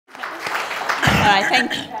right,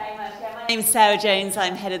 thank you very much. My name's Sarah Jones.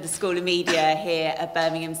 I'm head of the School of Media here at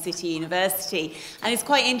Birmingham City University. And it's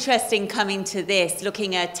quite interesting coming to this,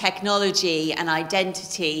 looking at technology and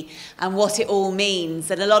identity and what it all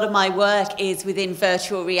means. And a lot of my work is within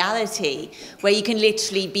virtual reality, where you can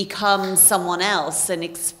literally become someone else and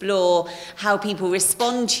explore how people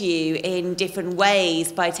respond to you in different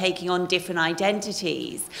ways by taking on different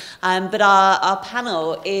identities. But our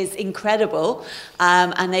panel is incredible,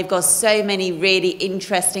 and they've got so many really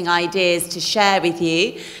interesting ideas to share with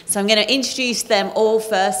you. So I'm going to introduce them all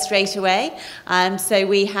first straight away. So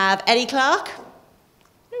we have Elly Clarke.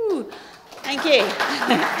 Ooh, thank you.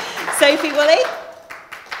 Sophie Woolley.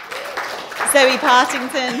 Zoe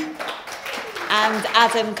Partington. And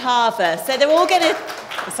Adam Carver. So they're all going to...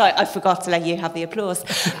 Sorry, I forgot to let you have the applause.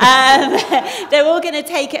 They're all going to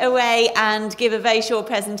take it away and give a very short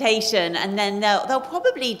presentation, and then they'll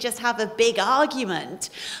probably just have a big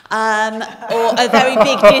argument or a very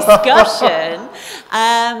big discussion.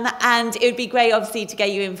 And it would be great, obviously, to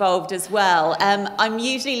get you involved as well. I'm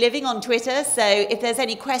usually living on Twitter, so if there's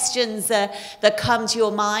any questions that come to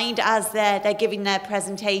your mind as they're giving their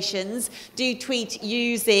presentations, do tweet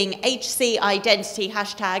using HC Identity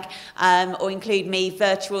hashtag or include me,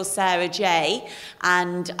 Virtual Sarah J,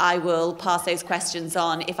 and I will pass those questions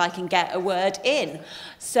on if I can get a word in.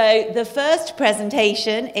 So the first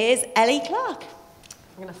presentation is Elly Clarke.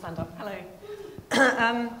 I'm going to stand up. Hello.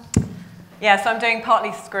 Yeah, so I'm doing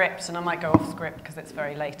partly script, and I might go off script because it's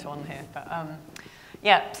very late on here. But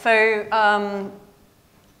yeah, so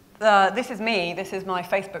this is me. This is my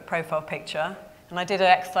Facebook profile picture, and I did an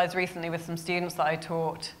exercise recently with some students that I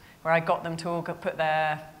taught where I got them to all put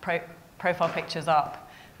their profile pictures up,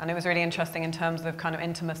 and it was really interesting in terms of kind of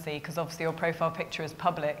intimacy, because obviously your profile picture is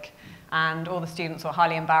public, and all the students were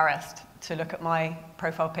highly embarrassed to look at my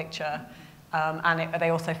profile picture, and they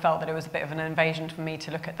also felt that it was a bit of an invasion for me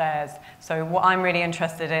to look at theirs. So what I'm really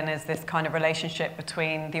interested in is this kind of relationship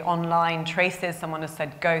between the online traces. Someone has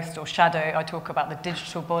said ghost or shadow. I talk about the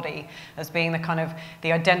digital body as being the kind of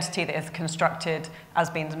the identity that is constructed, as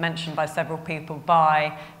being mentioned by several people,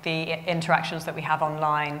 by the interactions that we have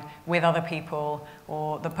online with other people,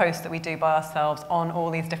 or the posts that we do by ourselves on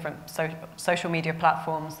all these different social media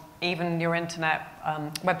platforms, even your internet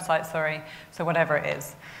website, so whatever it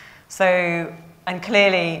is. So, and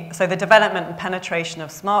clearly, so the development and penetration of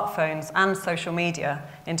smartphones and social media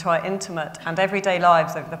into our intimate and everyday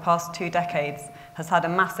lives over the past 2 decades has had a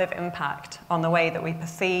massive impact on the way that we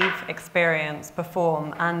perceive, experience,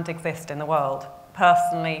 perform, and exist in the world,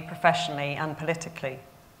 personally, professionally, and politically.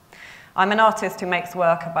 I'm an artist who makes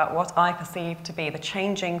work about what I perceive to be the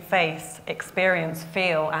changing face, experience,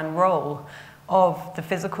 feel, and role of the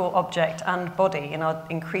physical object and body in our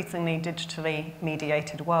increasingly digitally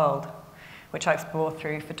mediated world, which I explore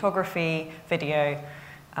through photography, video,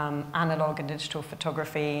 analog and digital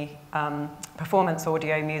photography, performance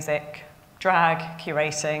audio, music, drag,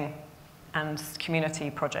 curating, and community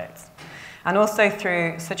projects. And also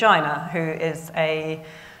through Sagina, who is a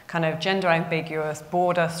kind of gender-ambiguous,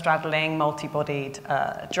 border-straddling, multi-bodied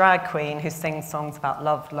drag queen who sings songs about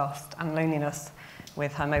love, lust, and loneliness,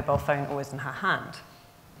 with her mobile phone always in her hand,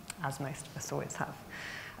 as most of us always have.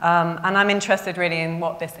 And I'm interested really in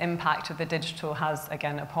what this impact of the digital has,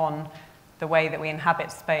 again, upon the way that we inhabit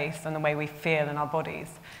space and the way we feel in our bodies,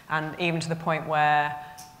 and even to the point where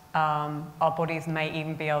our bodies may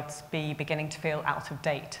even be able to be beginning to feel out of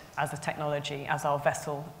date as a technology, as our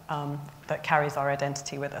vessel that carries our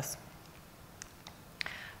identity with us.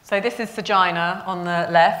 So this is Sagina on the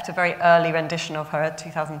left, a very early rendition of her,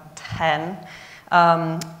 2010.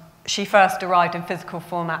 She first arrived in physical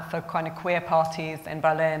format for kind of queer parties in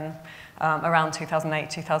Berlin around 2008,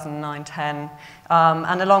 2009, 10.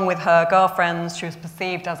 And along with her girlfriends, she was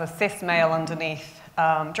perceived as a cis male underneath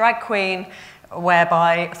drag queen,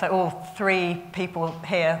 whereby, so all 3 people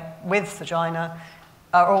here with Sagina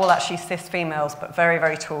are all actually cis females, but very,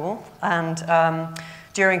 very tall. And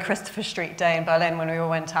during Christopher Street Day in Berlin, when we all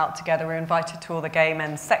went out together, we were invited to all the gay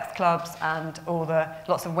men's sex clubs, and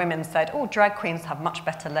lots of women said, "Oh, drag queens have much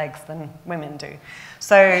better legs than women do."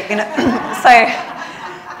 So, you know,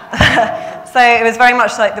 so it was very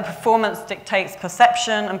much like the performance dictates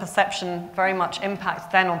perception, and perception very much impacts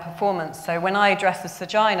then on performance. So when I dress as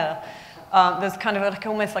Sagina, there's kind of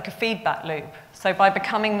almost like a feedback loop. So by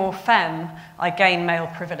becoming more femme, I gain male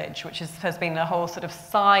privilege, which has been a whole sort of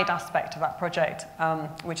side aspect of that project,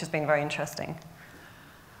 which has been very interesting.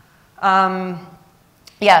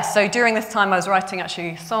 Yeah, so during this time I was writing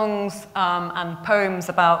actually songs and poems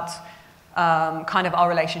about kind of our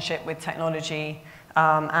relationship with technology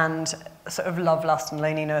and sort of love, lust, and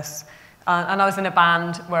loneliness. And I was in a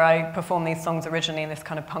band where I performed these songs originally in this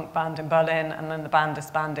kind of punk band in Berlin, and then the band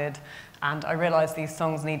disbanded, and I realized these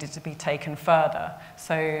songs needed to be taken further.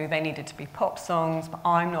 So they needed to be pop songs, but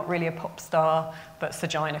I'm not really a pop star, but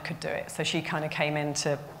Sagina could do it. So she kind of came in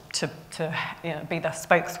to be the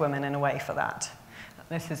spokeswoman in a way for that.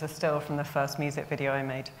 This is a still from the first music video I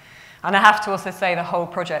made. And I have to also say the whole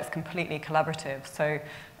project's completely collaborative. So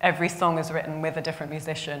every song is written with a different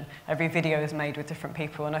musician. Every video is made with different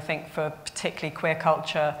people. And I think for particularly queer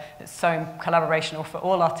culture, it's so collaboration, or for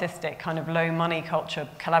all artistic kind of low money culture,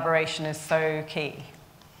 collaboration is so key.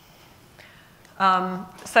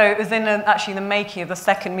 So it was in actually the making of the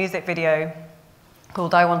second music video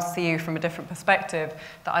called I Want to See You from a Different Perspective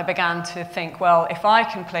that I began to think, well, if I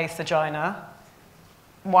can play Sagina,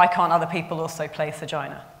 why can't other people also play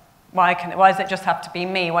Sagina? Why does it just have to be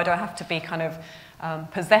me? Why do I have to be kind of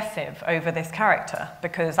possessive over this character?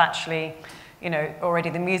 Because actually, you know, already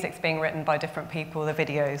the music's being written by different people, the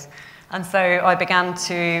videos. And so I began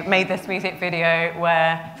to make this music video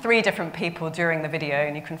where 3 different people during the video,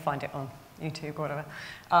 and you can find it on YouTube or whatever,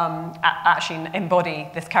 actually embody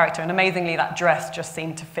this character. And amazingly, that dress just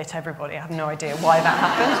seemed to fit everybody. I have no idea why that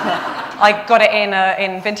happened. But I got it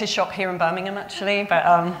in vintage shop here in Birmingham, actually. But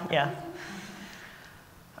yeah.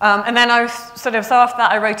 And then I was so after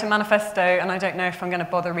that I wrote a manifesto, and I don't know if I'm going to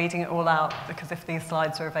bother reading it all out, because if these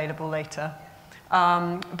slides are available later.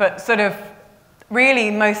 But sort of really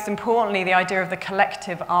most importantly, the idea of the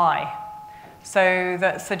collective I. So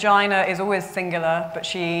that Sagina is always singular, but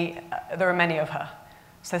there are many of her.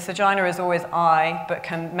 So Sagina is always I, but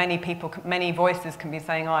many voices can be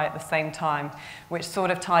saying I at the same time, which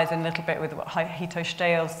sort of ties in a little bit with what Hito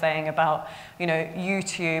Steele's saying about, you know,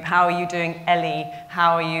 YouTube, how are you doing Elly,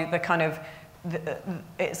 how are you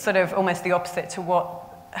it's sort of almost the opposite to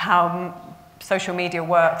how social media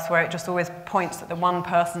works, where it just always points at the one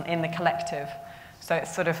person in the collective. So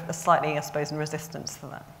it's sort of a slightly, I suppose, in resistance to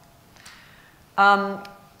that.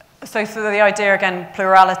 So the idea, again,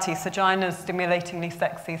 plurality, Sagina's stimulatingly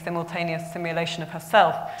sexy, simultaneous simulation of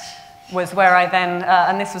herself, was where I then,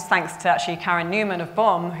 and this was thanks to actually Karen Newman of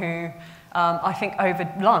BOM, who I think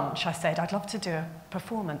over lunch I said, I'd love to do a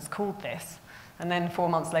performance called this. And then 4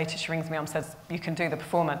 months later she rings me up and says, you can do the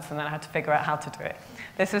performance, and then I had to figure out how to do it.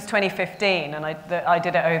 This was 2015, and I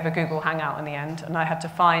did it over Google Hangout in the end, and I had to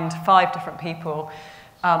find 5 different people,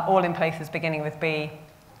 all in places beginning with B,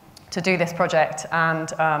 to do this project. And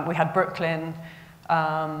we had Brooklyn,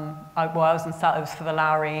 I was in South, it was for the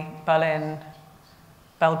Lowry, Berlin,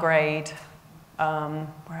 Belgrade,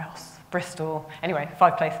 where else? Bristol, anyway,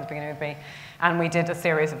 5 places beginning with B. And we did a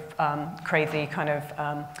series of crazy kind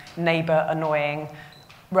of neighbor annoying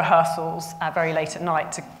rehearsals very late at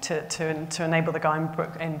night to enable the guy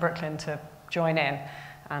in Brooklyn to join in.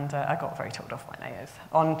 And I got very told off by neighbors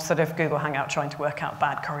on sort of Google Hangout trying to work out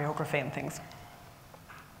bad choreography and things.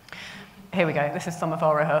 Here we go. This is some of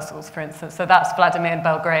our rehearsals, for instance. So that's Vladimir in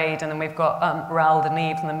Belgrade, and then we've got Raul de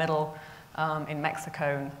Neves in the middle in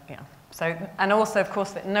Mexico. And, yeah. So, and also, of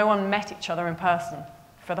course, that no one met each other in person.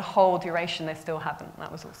 For the whole duration, they still haven't. That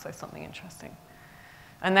was also something interesting.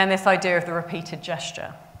 And then this idea of the repeated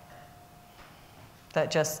gesture.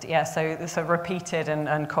 That just, yeah, so repeated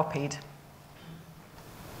and copied.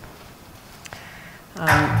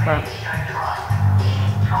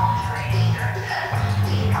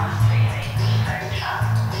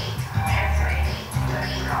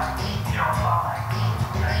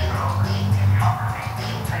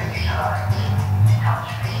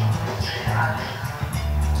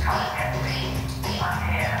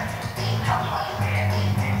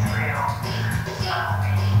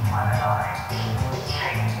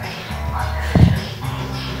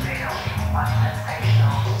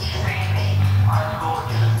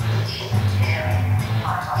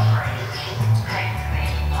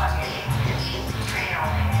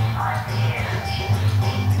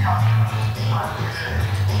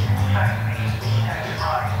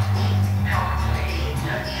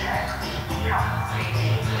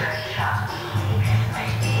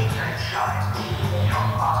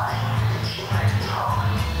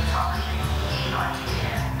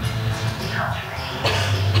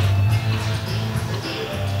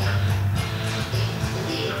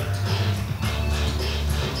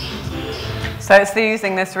 So it's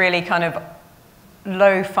using this really kind of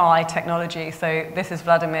lo-fi technology. So this is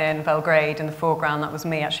Vladimir in Belgrade in the foreground. That was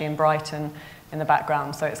me actually in Brighton in the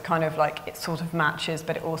background. So it's kind of like it sort of matches,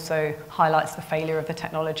 but it also highlights the failure of the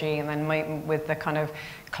technology, and then with the kind of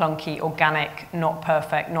clunky, organic, not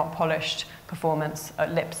perfect, not polished performance,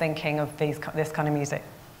 lip syncing of this kind of music.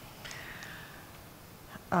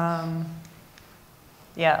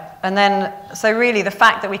 Yeah, and then, so really the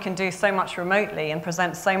fact that we can do so much remotely and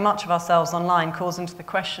present so much of ourselves online calls into the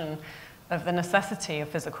question of the necessity of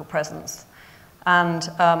physical presence. And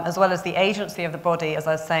as well as the agency of the body, as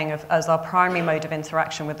I was saying, as our primary mode of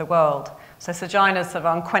interaction with the world. So Sojourner's sort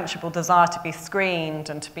of unquenchable desire to be screened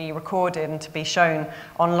and to be recorded and to be shown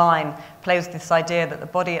online plays with this idea that the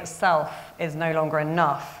body itself is no longer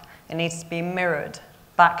enough. It needs to be mirrored,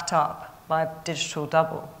 backed up by a digital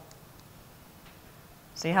double.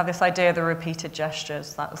 So you have this idea of the repeated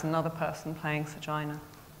gestures. That was another person playing Sojourner.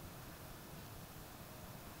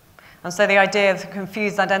 And so the idea of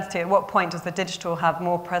confused identity, at what point does the digital have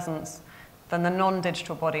more presence than the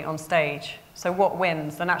non-digital body on stage? So what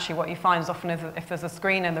wins? And actually what you find is often if there's a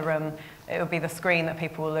screen in the room, it would be the screen that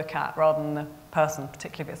people will look at rather than the person,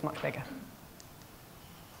 particularly if it's much bigger.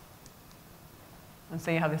 And so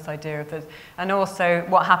you have this idea of this. And also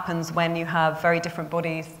what happens when you have very different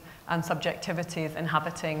bodies and subjectivities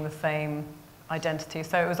inhabiting the same identity.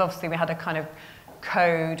 So it was obviously, we had a kind of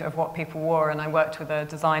code of what people wore, and I worked with a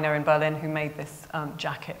designer in Berlin who made this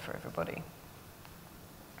jacket for everybody.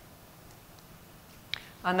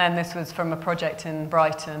 And then this was from a project in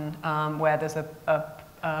Brighton where there's a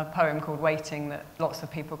poem called Waiting that lots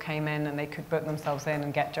of people came in and they could book themselves in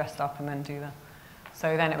and get dressed up and then do that.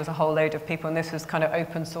 So then it was a whole load of people, and this was kind of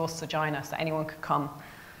open source Sojourner, so anyone could come.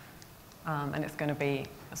 And it's going to be,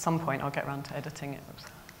 at some point, I'll get around to editing it. Oops.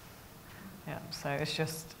 Yeah, so it's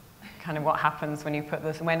just kind of what happens when you put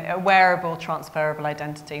this, when a wearable, transferable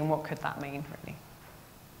identity, and what could that mean, really?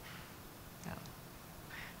 Yeah.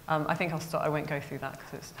 I think I'll stop. I won't go through that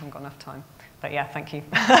because I haven't got enough time. But yeah, thank you.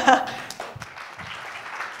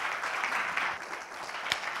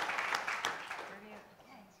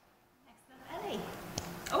 Elly.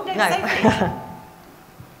 Oh, no, Sophie.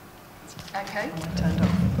 Okay. Turned off.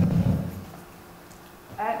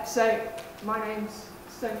 So my name's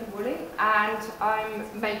Sophie Woolley, and I'm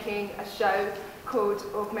making a show called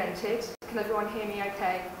Augmented. Can everyone hear me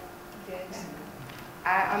okay? Yes.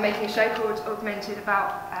 I'm making a show called Augmented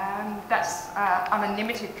about, that's on a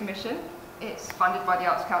limited commission. It's funded by the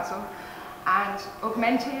Arts Council. And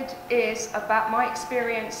Augmented is about my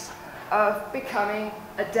experience of becoming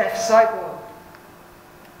a deaf cyborg.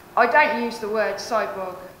 I don't use the word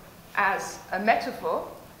cyborg as a metaphor.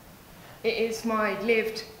 It is my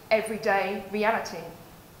lived everyday reality.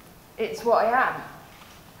 It's what I am.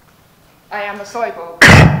 I am a cyborg.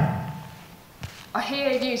 I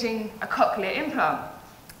hear using a cochlear implant,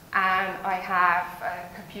 and I have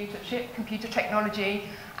a computer chip, computer technology,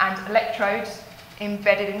 and electrodes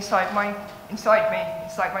embedded inside my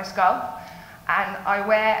skull. And I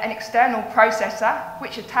wear an external processor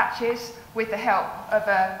which attaches with the help of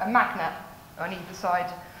a magnet on either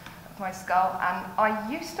side of my skull. And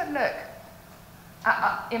I used to look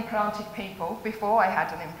at implanted people before I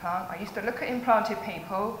had an implant. I used to look at implanted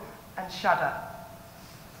people and shudder.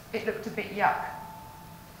 It looked a bit yuck.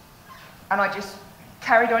 And I just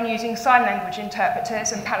carried on using sign language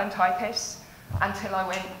interpreters and palantypists until I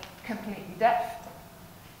went completely deaf.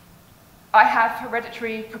 I have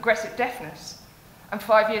hereditary progressive deafness, and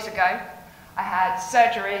 5 years ago I had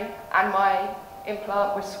surgery and my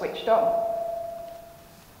implant was switched on.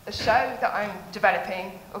 The show that I'm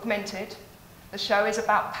developing, Augmented, the show is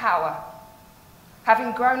about power.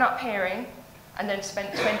 Having grown up hearing and then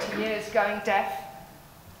spent 20 years going deaf,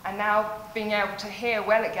 and now being able to hear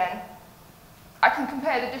well again, I can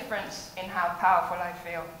compare the difference in how powerful I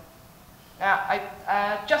feel. Now,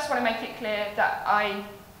 I just want to make it clear that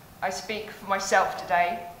I speak for myself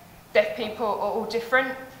today. Deaf people are all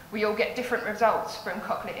different. We all get different results from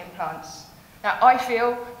cochlear implants. Now, I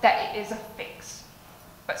feel that it is a fix,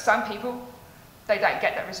 but some people, they don't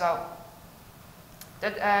get that result.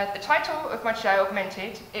 The title of my show,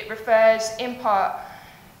 Augmented, it refers in part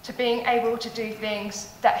to being able to do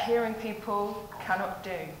things that hearing people cannot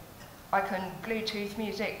do. I can Bluetooth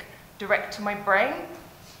music direct to my brain.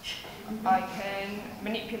 I can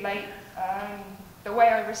manipulate the way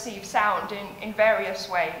I receive sound in various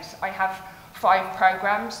ways. I have 5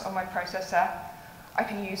 programs on my processor. I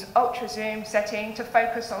can use ultra zoom setting to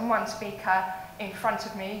focus on one speaker in front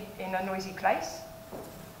of me in a noisy place.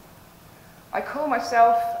 I call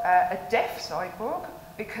myself a deaf cyborg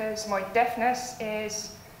because my deafness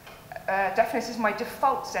is my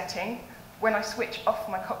default setting when I switch off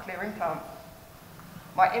my cochlear implant.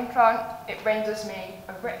 My implant, it renders me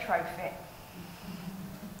a retrofit.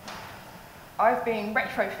 I've been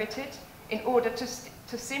retrofitted in order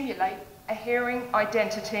to simulate a hearing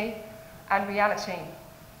identity and reality.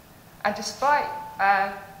 And despite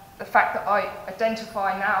the fact that I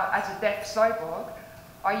identify now as a deaf cyborg,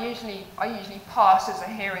 I usually pass as a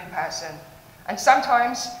hearing person. And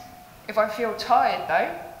sometimes, if I feel tired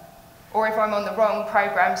though, or if I'm on the wrong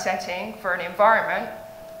program setting for an environment,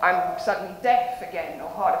 I'm suddenly deaf again or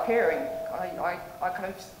hard of hearing. I kind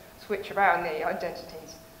of switch around the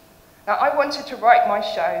identities. Now, I wanted to write my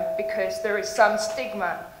show because there is some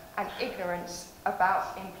stigma and ignorance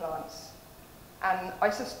about implants. And I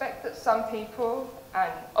suspect that some people,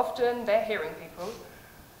 and often they're hearing people,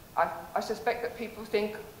 I suspect that people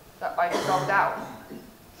think that I've sold out.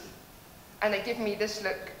 And they give me this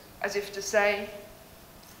look as if to say,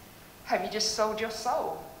 have you just sold your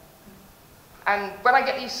soul? And when I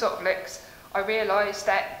get these sort of looks, I realise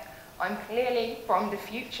that I'm clearly from the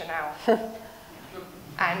future now.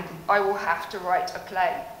 And I will have to write a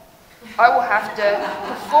play. I will have to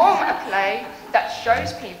perform a play that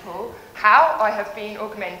shows people how I have been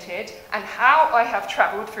augmented and how I have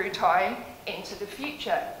travelled through time into the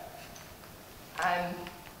future.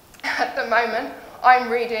 At the moment,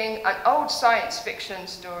 I'm reading an old science fiction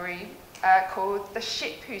story called The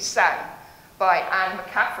Ship Who Sang by Anne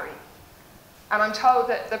McCaffrey. And I'm told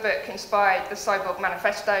that the book inspired the Cyborg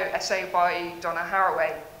Manifesto essay by Donna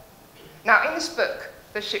Haraway. Now, in this book,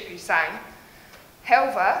 The Ship Who Sang,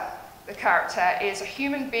 Helva, the character, is a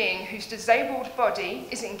human being whose disabled body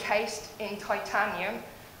is encased in titanium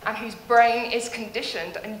and whose brain is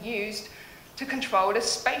conditioned and used to control a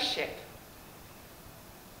spaceship.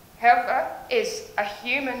 Helva is a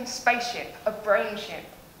human spaceship, a brain ship.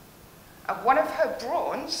 And one of her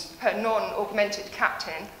brawns, her non-augmented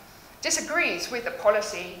captain, disagrees with the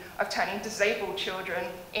policy of turning disabled children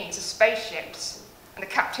into spaceships. And the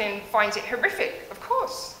captain finds it horrific, of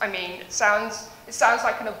course. I mean, it sounds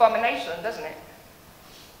like an abomination, doesn't it?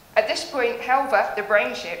 At this point, Helva, the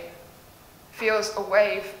brain ship, feels a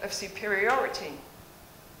wave of superiority.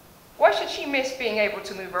 Why should she miss being able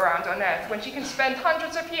to move around on Earth when she can spend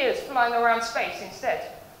hundreds of years flying around space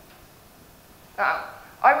instead? Now,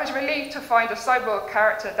 I was relieved to find a cyborg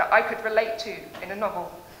character that I could relate to in a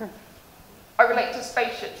novel. I relate to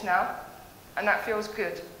spaceships now, and that feels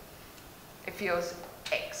good. It feels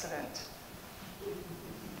excellent.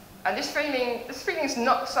 And this feeling is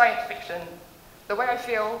not science fiction. The way I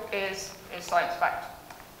feel is science fact.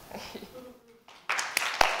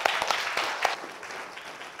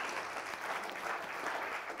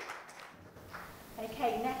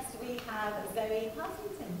 Okay, next we have Zoe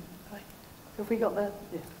Partington. Have we got the...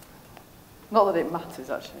 Yeah. Not that it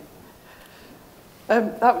matters, actually.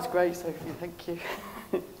 That was great, Sophie, thank you.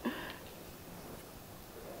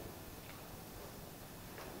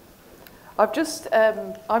 I've just...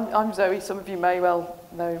 I'm Zoe, some of you may well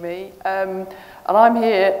know me. And I'm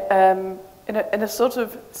here in a sort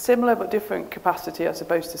of similar but different capacity, I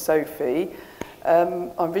suppose, to Sophie.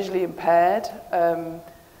 I'm visually impaired.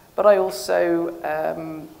 But I also,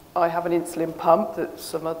 I have an insulin pump that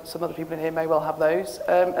some other people in here may well have those.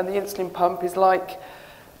 And the insulin pump is like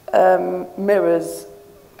mirrors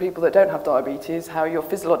people that don't have diabetes, how your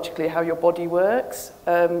body works.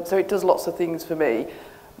 So it does lots of things for me.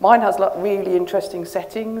 Mine has like really interesting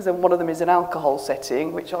settings, and one of them is an alcohol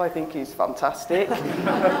setting, which I think is fantastic.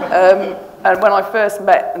 And when I first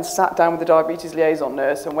met and sat down with the diabetes liaison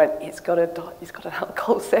nurse and went, it's got an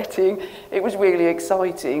alcohol setting, it was really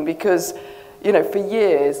exciting because, you know, for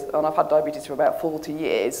years, and I've had diabetes for about 40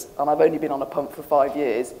 years, and I've only been on a pump for 5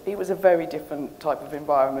 years, it was a very different type of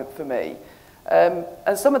environment for me.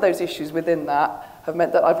 And some of those issues within that have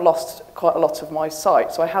meant that I've lost quite a lot of my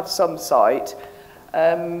sight. So I have some sight.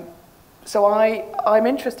 So I'm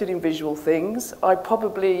interested in visual things. I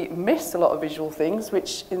probably miss a lot of visual things,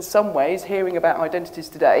 which in some ways, hearing about identities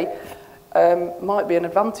today, might be an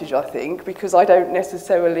advantage, I think, because I don't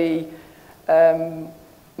necessarily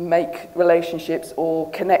make relationships or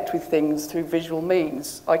connect with things through visual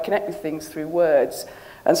means. I connect with things through words.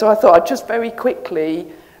 And so I thought I'd just very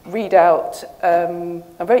quickly read out, I'm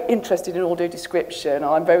very interested in audio description.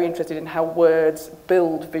 I'm very interested in how words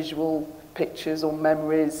build visual pictures or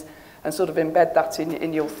memories and sort of embed that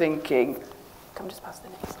in your thinking. Come just past the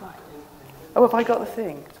next slide. Oh, have I got the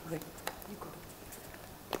thing? Sorry. You've got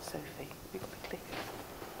it. Sophie, you've got the clicker.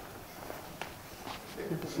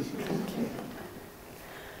 Thank you.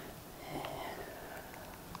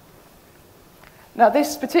 Now,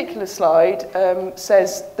 this particular slide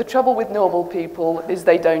says, the trouble with normal people is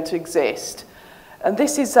they don't exist. And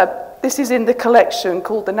this is in the collection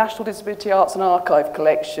called the National Disability Arts and Archive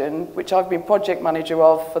Collection, which I've been project manager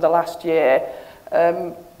of for the last year,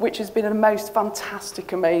 which has been a most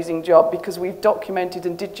fantastic, amazing job because we've documented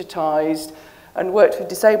and digitised and worked with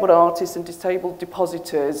disabled artists and disabled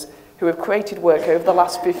depositors who have created work over the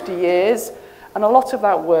last 50 years. And a lot of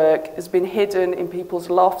that work has been hidden in people's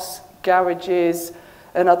lofts, garages,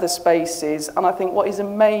 and other spaces. And I think what is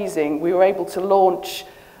amazing, we were able to launch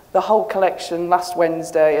the whole collection last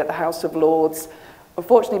Wednesday at the House of Lords.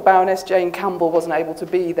 Unfortunately, Baroness Jane Campbell wasn't able to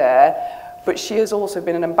be there, but she has also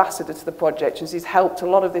been an ambassador to the project, and she's helped a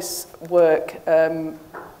lot of this work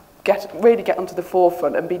really get onto the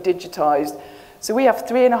forefront and be digitised. So we have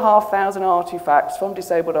 3,500 artefacts from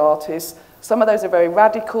disabled artists. Some of those are very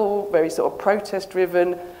radical, very sort of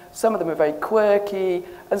protest-driven. Some of them are very quirky,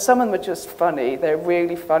 and some of them are just funny. They're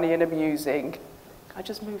really funny and amusing. I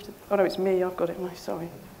just moved it. Oh no, it's me. I've got it. No, sorry.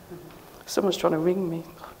 Someone's trying to ring me.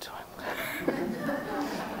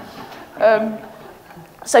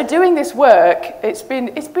 So doing this work, it's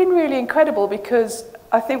been really incredible, because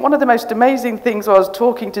I think one of the most amazing things I was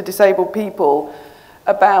talking to disabled people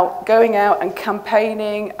about going out and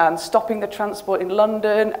campaigning and stopping the transport in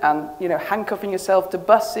London and, you know, handcuffing yourself to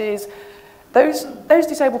buses. Those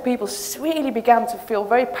disabled people really began to feel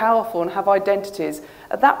very powerful and have identities.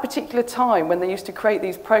 At that particular time, when they used to create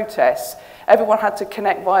these protests, everyone had to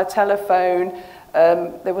connect via telephone.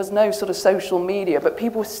 There was no sort of social media, but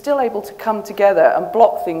people were still able to come together and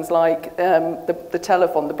block things like the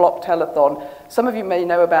telephone, the block telethon. Some of you may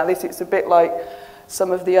know about this. It's a bit like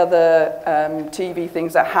some of the other TV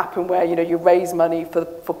things that happen where, you know, you raise money for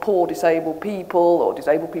poor disabled people or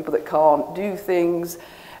disabled people that can't do things.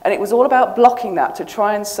 And it was all about blocking that, to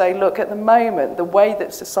try and say, look, at the moment, the way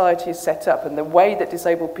that society is set up and the way that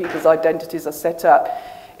disabled people's identities are set up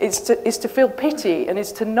is to feel pity, and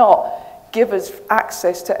is to not give us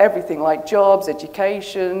access to everything like jobs,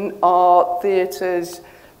 education, art, theatres,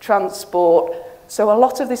 transport. So a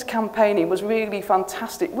lot of this campaigning was really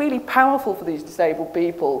fantastic, really powerful for these disabled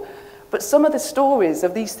people. But some of the stories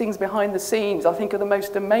of these things behind the scenes, I think, are the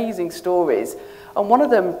most amazing stories. And one of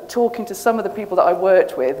them, talking to some of the people that I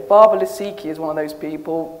worked with, Barbara Lisicki is one of those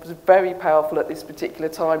people, was very powerful at this particular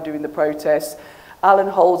time during the protests. Alan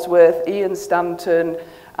Holdsworth, Ian Stanton,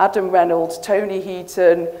 Adam Reynolds, Tony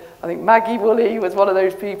Heaton, I think Maggie Woolley was one of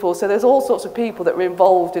those people. So there's all sorts of people that were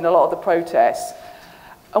involved in a lot of the protests.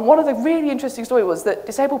 And one of the really interesting stories was that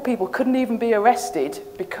disabled people couldn't even be arrested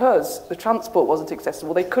because the transport wasn't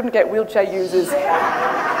accessible. They couldn't get wheelchair users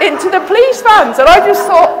into the police vans. And I just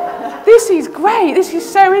thought, this is great. This is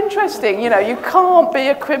so interesting. You know, you can't be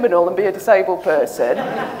a criminal and be a disabled person.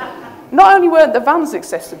 Not only weren't the vans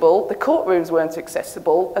accessible, the courtrooms weren't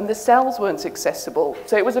accessible, and the cells weren't accessible.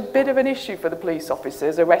 So it was a bit of an issue for the police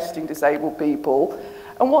officers arresting disabled people.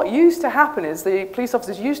 And what used to happen is the police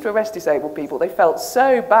officers used to arrest disabled people. They felt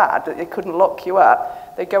so bad that they couldn't lock you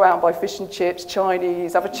up. They'd go out and buy fish and chips,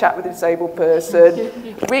 Chinese, have a chat with a disabled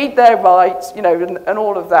person, read their rights, you know, and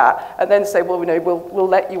all of that, and then say, well, you know, we'll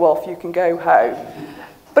let you off, you can go home.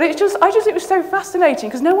 But it was so fascinating,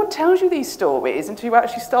 because no one tells you these stories until you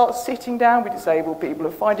actually start sitting down with disabled people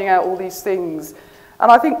and finding out all these things. And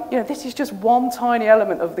I think, you know, this is just one tiny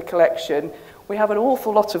element of the collection. We have an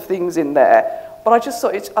awful lot of things in there. But I just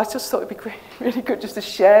thought it'd be really good just to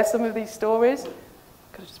share some of these stories.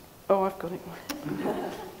 Oh, I've got it.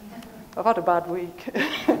 I've had a bad week.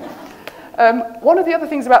 One of the other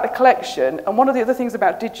things about the collection, and one of the other things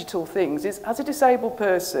about digital things, is as a disabled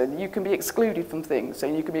person, you can be excluded from things. So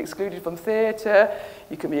you can be excluded from theatre,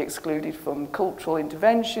 you can be excluded from cultural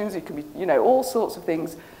interventions, you can be, you know, all sorts of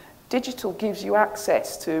things. Digital gives you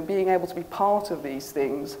access to being able to be part of these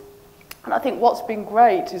things. And I think what's been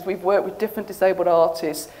great is we've worked with different disabled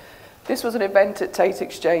artists. This was an event at Tate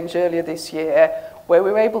Exchange earlier this year where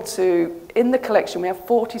we were able to, in the collection, we have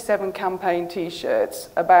 47 campaign T-shirts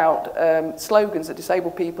about slogans that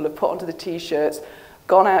disabled people have put onto the T-shirts,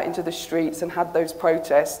 gone out into the streets and had those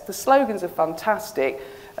protests. The slogans are fantastic.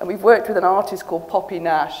 And we've worked with an artist called Poppy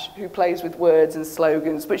Nash who plays with words and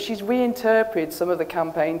slogans, but she's reinterpreted some of the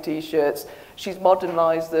campaign T-shirts. She's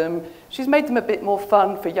modernised them. She's made them a bit more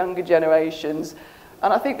fun for younger generations.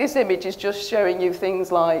 And I think this image is just showing you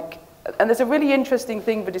things like, and there's a really interesting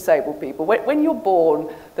thing for disabled people. When you're born,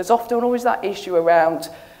 there's often always that issue around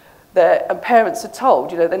and parents are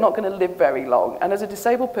told, you know, they're not going to live very long. And as a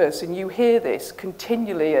disabled person, you hear this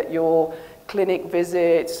continually at your clinic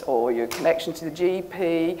visits or your connection to the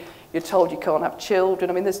GP. You're told you can't have children.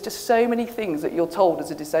 I mean, there's just so many things that you're told as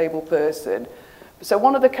a disabled person. So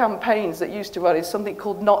one of the campaigns that used to run is something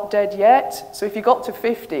called Not Dead Yet. So if you got to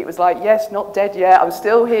 50, it was like, yes, not dead yet, I'm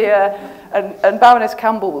still here. And Baroness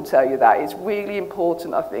Campbell will tell you that. It's really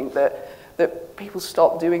important, I think, that people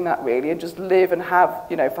stop doing that, really, and just live and have,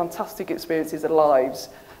 you know, fantastic experiences of lives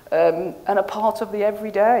and are part of the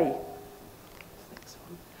everyday.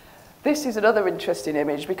 This is another interesting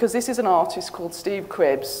image, because this is an artist called Steve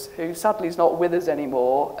Cribbs, who sadly is not with us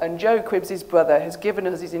anymore. And Joe Cribbs, his brother, has given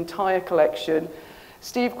us his entire collection.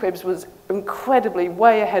 Steve Cribbs was incredibly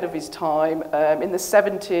way ahead of his time. In the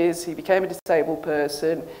 70s, he became a disabled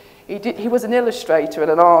person. He was an illustrator and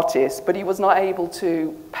an artist, but he was not able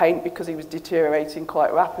to paint because he was deteriorating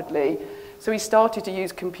quite rapidly. So he started to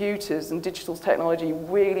use computers and digital technology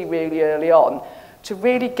really, really early on to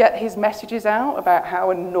really get his messages out about how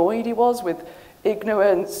annoyed he was with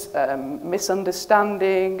ignorance,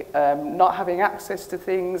 misunderstanding, not having access to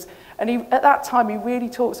things. And at that time, he really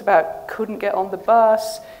talks about couldn't get on the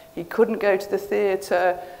bus, he couldn't go to the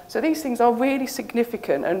theatre. So these things are really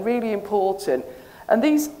significant and really important. And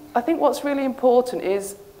I think what's really important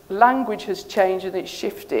is language has changed and it's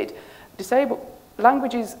shifted.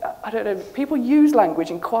 Languages, I don't know, people use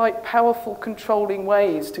language in quite powerful, controlling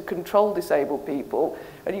ways to control disabled people.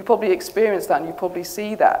 And you probably experience that and you probably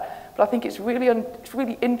see that. But I think it's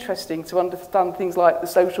really interesting to understand things like the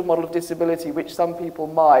social model of disability, which some people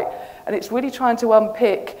might. And it's really trying to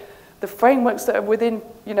unpick the frameworks that are within,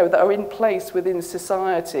 that are in place within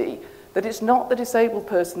society, that it's not the disabled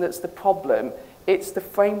person that's the problem, it's the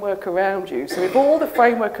framework around you. So if all the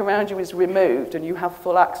framework around you is removed and you have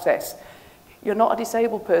full access, you're not a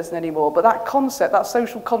disabled person anymore. But that concept, that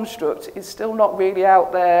social construct, is still not really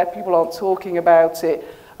out there. People aren't talking about it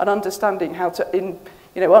and understanding how to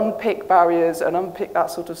unpick barriers and unpick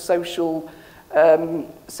that sort of social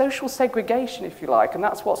segregation, if you like. And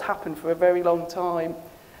that's what's happened for a very long time.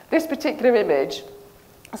 This particular image,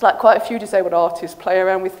 it's like quite a few disabled artists play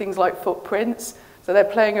around with things like footprints. So they're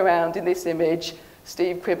playing around in this image.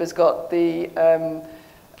 Steve Cribb has got the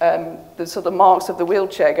sort of marks of the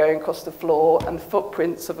wheelchair going across the floor and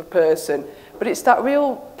footprints of a person. But it's that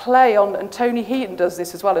real play on, and Tony Heaton does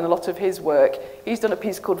this as well in a lot of his work. He's done a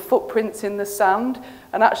piece called Footprints in the Sand,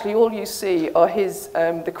 and actually all you see are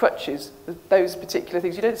the crutches, those particular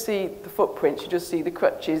things. You don't see the footprints, you just see the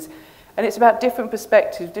crutches. And it's about different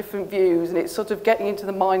perspectives, different views, and it's sort of getting into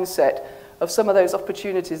the mindset of some of those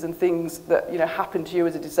opportunities and things that happen to you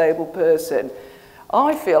as a disabled person.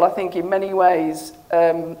 I think in many ways,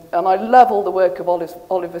 and I love all the work of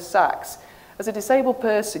Oliver Sacks, as a disabled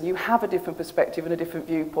person, you have a different perspective and a different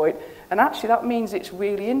viewpoint, and actually that means it's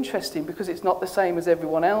really interesting because it's not the same as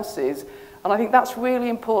everyone else's. And I think that's really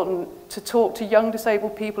important to talk to young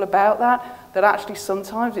disabled people about that actually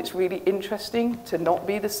sometimes it's really interesting to not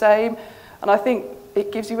be the same. And I think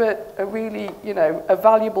it gives you a really, a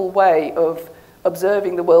valuable way of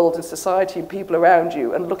observing the world and society and people around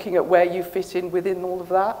you and looking at where you fit in within all of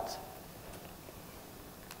that.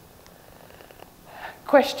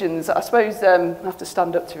 Questions, I suppose I have to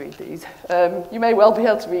stand up to read these. You may well be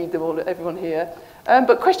able to read them all, everyone here.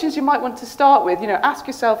 But questions you might want to start with, ask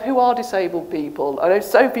yourself, who are disabled people? I know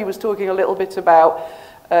Sophie was talking a little bit about,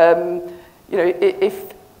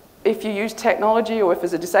 if you use technology or if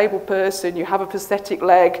as a disabled person you have a prosthetic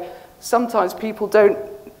leg, sometimes people don't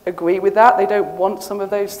agree with that. They don't want some of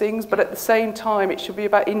those things, but at the same time, it should be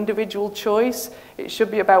about individual choice. It should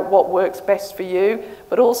be about what works best for you.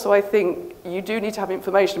 But also, I think you do need to have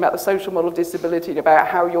information about the social model of disability and about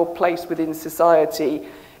how you're placed within society.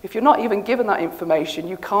 If you're not even given that information,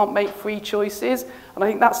 you can't make free choices. And I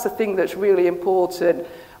think that's the thing that's really important.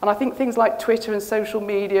 And I think things like Twitter and social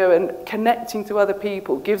media and connecting to other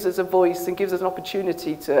people gives us a voice and gives us an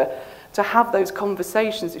opportunity to have those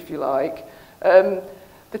conversations, if you like.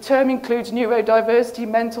 The term includes neurodiversity,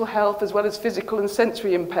 mental health, as well as physical and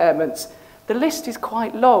sensory impairments. The list is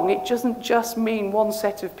quite long. It doesn't just mean one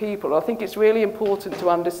set of people. I think it's really important to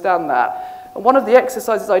understand that. And one of the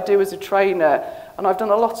exercises I do as a trainer, and I've done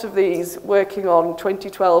a lot of these, working on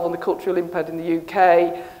 2012 on the cultural impact in the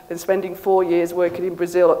UK, then spending 4 years working in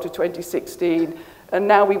Brazil up to 2016, and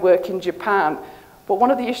now we work in Japan. But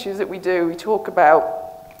one of the issues that we do, we talk about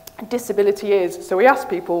disability is. So we ask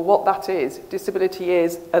people what that is, disability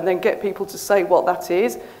is, and then get people to say what that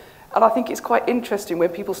is. And I think it's quite interesting when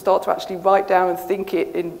people start to actually write down and think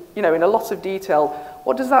it in a lot of detail.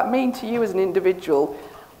 What does that mean to you as an individual?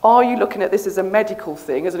 Are you looking at this as a medical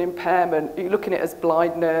thing, as an impairment? Are you looking at it as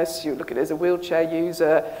blindness? Are you looking at it as a wheelchair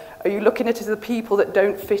user? Are you looking at it as the people that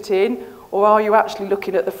don't fit in? Or are you actually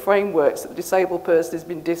looking at the frameworks that the disabled person has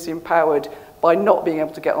been disempowered by not being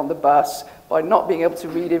able to get on the bus, by not being able to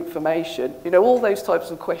read information? All those types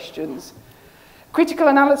of questions. Critical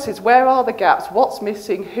analysis, where are the gaps? What's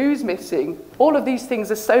missing? Who's missing? All of these things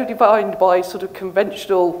are so defined by sort of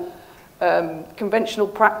conventional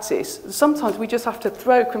practice. Sometimes we just have to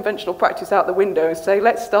throw conventional practice out the window and say,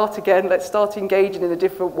 let's start again, let's start engaging in a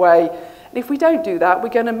different way. And if we don't do that, we're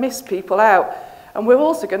going to miss people out. And we're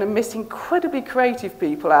also going to miss incredibly creative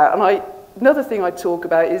people out. And another thing I talk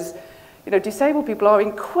about is, disabled people are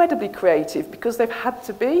incredibly creative because they've had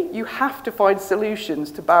to be. You have to find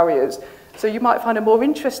solutions to barriers. So you might find a more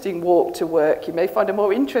interesting walk to work. You may find a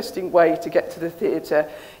more interesting way to get to the theatre.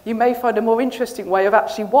 You may find a more interesting way of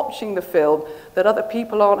actually watching the film that other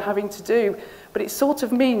people aren't having to do. But it sort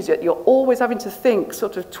of means that you're always having to think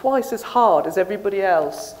sort of twice as hard as everybody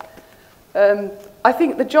else. I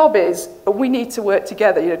think the job is, we need to work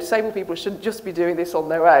together. You know, disabled people shouldn't just be doing this on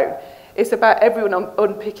their own. It's about everyone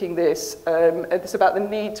unpicking this, and it's about the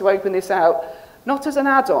need to open this out, not as an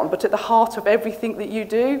add-on, but at the heart of everything that you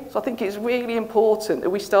do. So I think it's really important that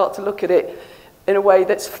we start to look at it in a way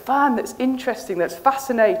that's fun, that's interesting, that's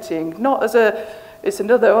fascinating, not as it's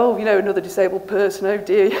another, oh, you know, another disabled person, oh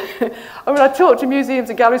dear. I mean, I talk to museums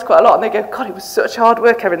and galleries quite a lot, and they go, God, it was such hard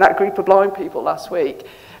work having that group of blind people last week.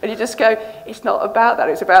 And you just go, it's not about that,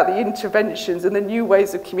 it's about the interventions and the new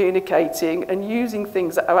ways of communicating and using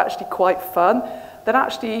things that are actually quite fun, that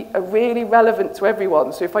actually are really relevant to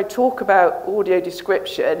everyone. So if I talk about audio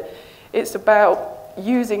description, it's about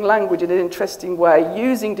using language in an interesting way,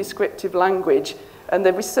 using descriptive language. And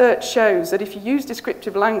the research shows that if you use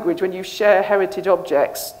descriptive language when you share heritage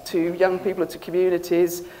objects to young people or to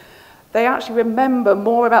communities, they actually remember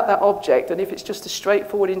more about that object than if it's just a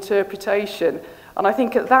straightforward interpretation. And I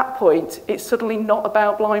think at that point, it's suddenly not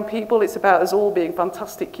about blind people, it's about us all being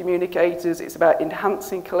fantastic communicators, it's about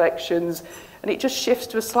enhancing collections, and it just shifts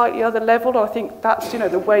to a slightly other level. And I think that's, you know,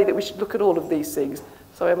 the way that we should look at all of these things.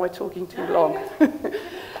 Sorry, am I talking too long?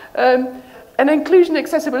 And inclusion and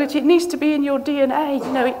accessibility, it needs to be in your DNA,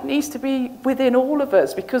 you know, it needs to be within all of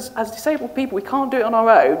us, because as disabled people, we can't do it on our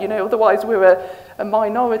own, you know, otherwise we're a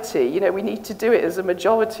minority, you know, we need to do it as a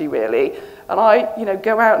majority, really. And I, you know,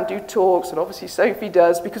 go out and do talks, and obviously Sophie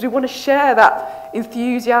does, because we want to share that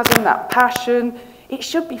enthusiasm, that passion. It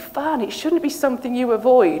should be fun, it shouldn't be something you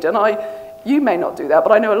avoid, and you may not do that,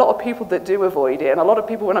 but I know a lot of people that do avoid it, and a lot of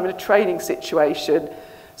people, when I'm in a training situation,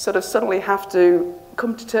 sort of suddenly have to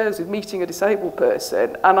come to terms with meeting a disabled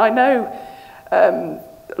person. And I know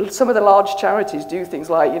some of the large charities do things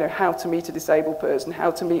like, you know, how to meet a disabled person, how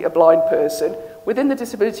to meet a blind person. Within the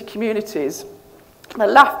disability communities, the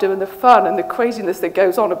laughter and the fun and the craziness that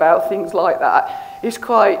goes on about things like that is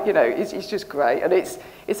quite, you know, it's just great. And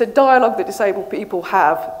it's a dialogue that disabled people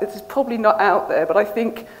have. It's probably not out there, but I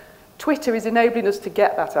think Twitter is enabling us to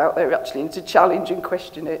get that out there, actually, and to challenge and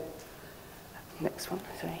question it. Next one,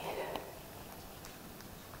 sorry.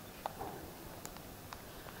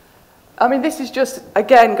 I mean, this is just,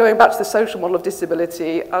 again, going back to the social model of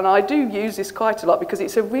disability, and I do use this quite a lot because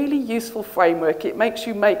it's a really useful framework. It makes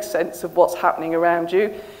you make sense of what's happening around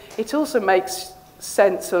you. It also makes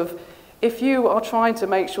sense of, if you are trying to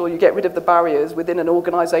make sure you get rid of the barriers within an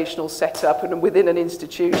organisational setup and within an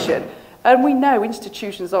institution, and we know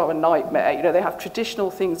institutions are a nightmare, you know, they have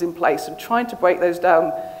traditional things in place, and trying to break those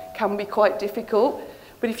down can be quite difficult.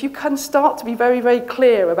 But if you can start to be very, very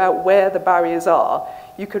clear about where the barriers are,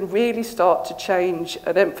 you can really start to change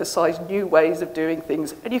and emphasise new ways of doing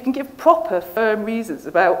things. And you can give proper, firm reasons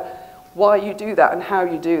about why you do that and how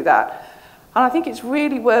you do that. And I think it's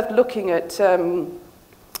really worth looking at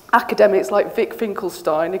academics like Vic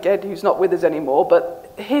Finkelstein, again, who's not with us anymore,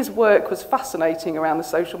 but his work was fascinating around the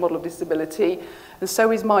social model of disability, and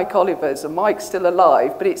so is Mike Oliver's, and Mike's still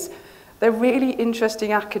alive, but they're really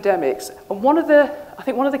interesting academics. And I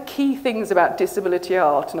think one of the key things about disability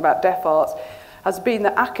art and about deaf arts has been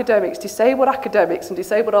that disabled academics and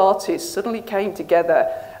disabled artists suddenly came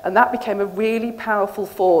together, and that became a really powerful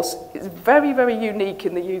force. It's very, very unique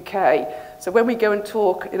in the UK. So when we go and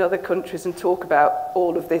talk in other countries and talk about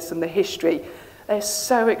all of this and the history, they're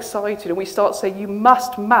so excited, and we start saying, you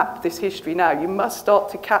must map this history now, you must start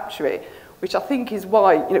to capture it, which I think is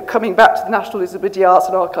why, you know, coming back to the National Disability Arts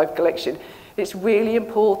and Archive Collection, it's really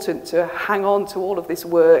important to hang on to all of this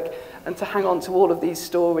work and to hang on to all of these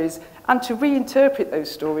stories and to reinterpret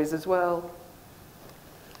those stories as well.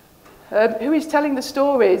 Who is telling the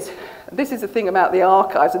stories? This is the thing about the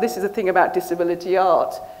archives, and this is the thing about disability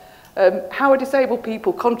art. How are disabled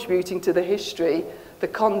people contributing to the history, the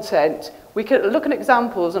content? We can look at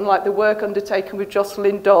examples, and like the work undertaken with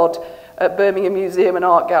Jocelyn Dodd at Birmingham Museum and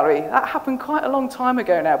Art Gallery. That happened quite a long time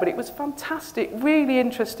ago now, but it was fantastic, really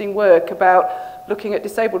interesting work about looking at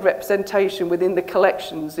disabled representation within the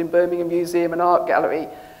collections in Birmingham Museum and Art Gallery.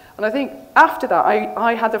 And I think after that,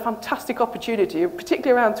 I had a fantastic opportunity,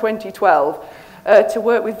 particularly around 2012, to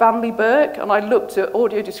work with Van Lee Burke, and I looked at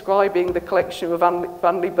audio describing the collection of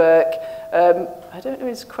Van Lee Burke. I don't know,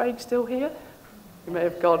 is Craig still here? He may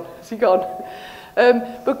have gone. Has he gone?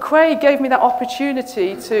 But Craig gave me that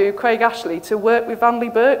opportunity Craig Ashley, to work with Van Lee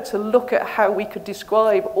Burke to look at how we could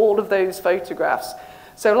describe all of those photographs.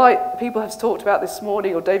 So like people have talked about this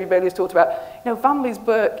morning, or David Bailey has talked about, Vanley's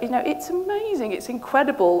work, it's amazing, it's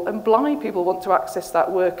incredible, and blind people want to access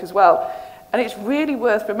that work as well. And it's really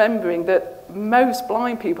worth remembering that most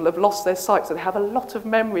blind people have lost their sight, so they have a lot of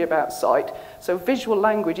memory about sight. So visual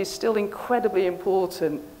language is still incredibly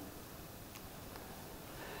important.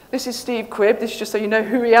 This is Steve Cribb, this is just so you know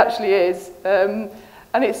who he actually is. And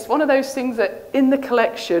it's one of those things that in the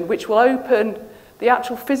collection, which will open, the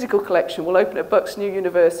actual physical collection will open at Bucks New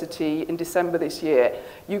University in December this year.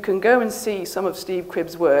 You can go and see some of Steve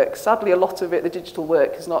Cribb's work. Sadly, a lot of it, the digital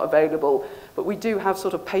work, is not available, but we do have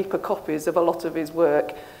sort of paper copies of a lot of his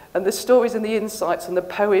work. And the stories and the insights and the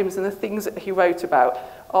poems and the things that he wrote about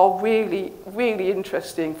are really, really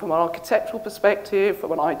interesting from an architectural perspective,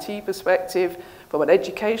 from an IT perspective, from an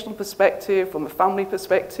educational perspective, from a family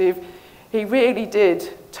perspective. He really did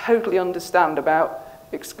totally understand about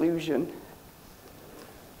exclusion.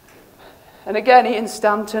 And again, Ian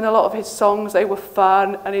Stanton, a lot of his songs, they were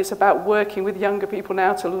fun, and it's about working with younger people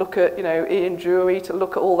now to look at, Ian Drury, to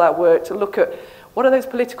look at all that work, to look at what are those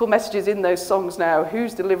political messages in those songs now,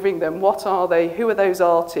 who's delivering them, what are they, who are those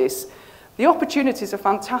artists. The opportunities are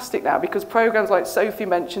fantastic now because programs like Sophie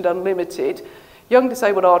mentioned, Unlimited, young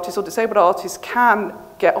disabled artists or disabled artists can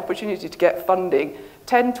get opportunity to get funding.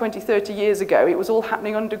 10, 20, 30 years ago, it was all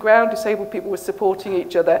happening underground. Disabled people were supporting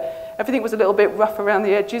each other. Everything was a little bit rough around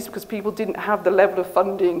the edges because people didn't have the level of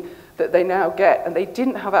funding that they now get, and they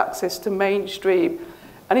didn't have access to mainstream.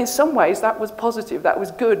 And in some ways, that was positive. That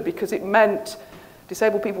was good because it meant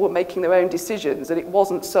disabled people were making their own decisions, and it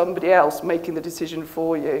wasn't somebody else making the decision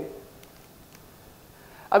for you.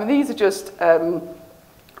 I mean, these are just...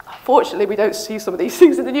 Fortunately, we don't see some of these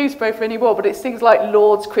things in the newspaper anymore, but it's things like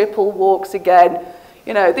Lord's cripple walks again.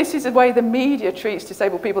 This is the way the media treats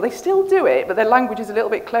disabled people. They still do it, but their language is a little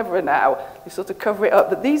bit cleverer now. They sort of cover it up.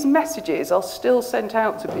 But these messages are still sent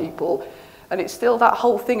out to people. And it's still that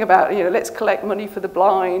whole thing about, let's collect money for the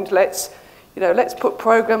blind. Let's put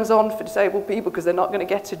programs on for disabled people because they're not going to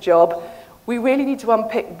get a job. We really need to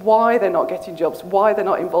unpick why they're not getting jobs, why they're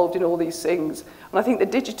not involved in all these things. And I think the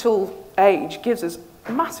digital age gives us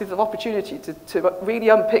a massive opportunity to really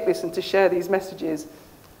unpick this and to share these messages.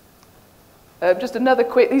 Just another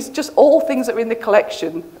quick, these are just all things that are in the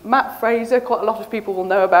collection. Matt Fraser, quite a lot of people will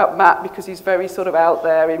know about Matt because he's very sort of out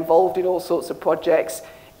there, involved in all sorts of projects.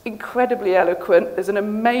 Incredibly eloquent. There's an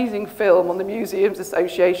amazing film on the Museums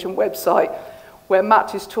Association website where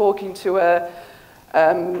Matt is talking to a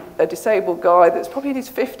disabled guy that's probably in his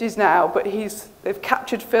 50s now, but they've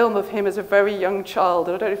captured film of him as a very young child.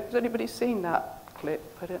 And I don't know if has anybody seen that clip.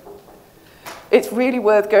 It's really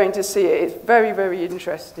worth going to see it. It's very, very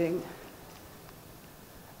interesting.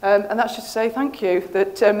 And that's just to say thank you.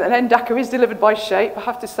 That an NDACA is delivered by SHAPE. I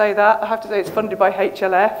have to say that. I have to say it's funded by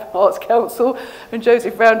HLF, Arts Council, and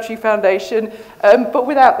Joseph Rowntree Foundation. But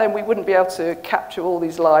without them, we wouldn't be able to capture all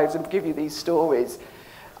these lives and give you these stories.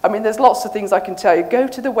 I mean, there's lots of things I can tell you. Go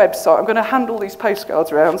to the website. I'm going to hand all these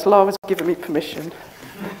postcards around. So Lara's given me permission.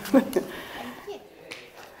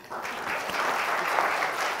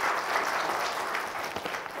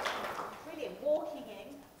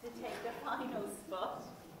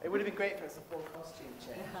 It would have been great for us a full costume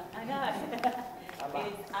change. I know.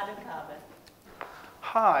 It's Adam Carver.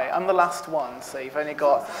 Hi, I'm the last one, so you've only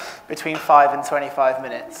got between 5 and 25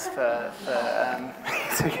 minutes to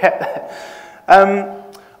get there.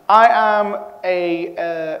 I am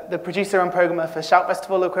the producer and programmer for Shout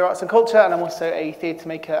Festival of Queer Arts and Culture, and I'm also a theatre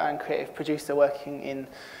maker and creative producer working in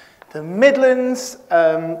the Midlands.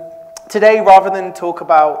 Today, rather than talk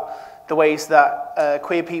about the ways that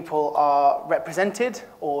queer people are represented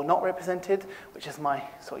or not represented, which is my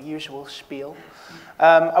sort of usual spiel.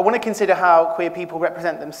 I want to consider how queer people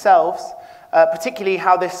represent themselves, particularly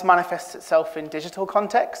how this manifests itself in digital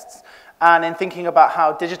contexts, and in thinking about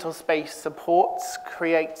how digital space supports,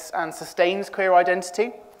 creates, and sustains queer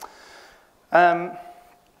identity.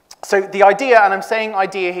 So the idea, and I'm saying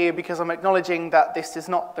idea here because I'm acknowledging that this is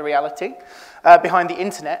not the reality, behind the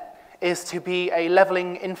internet, is to be a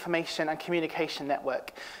levelling information and communication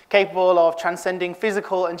network, capable of transcending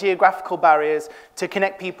physical and geographical barriers to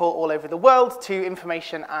connect people all over the world to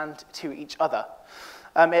information and to each other.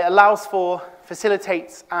 It allows for,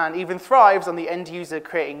 facilitates, and even thrives on the end user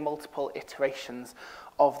creating multiple iterations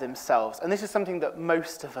of themselves. And this is something that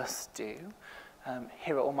most of us do.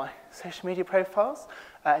 Here are all my social media profiles.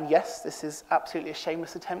 And yes, this is absolutely a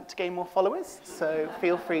shameless attempt to gain more followers, so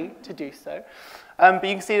feel free to do so. But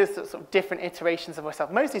you can see there's sort of different iterations of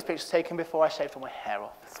myself. Most of these pictures taken before I shaved all my hair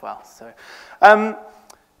off as well. So,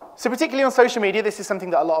 So particularly on social media, this is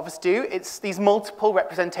something that a lot of us do. It's these multiple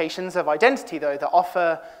representations of identity, though, that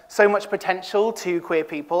offer so much potential to queer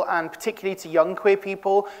people, and particularly to young queer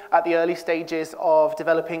people at the early stages of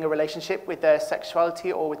developing a relationship with their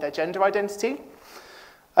sexuality or with their gender identity.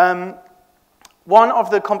 One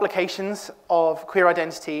of the complications of queer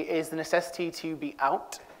identity is the necessity to be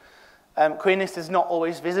out. Queerness is not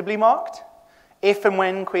always visibly marked. If and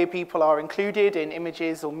when queer people are included in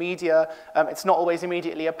images or media, it's not always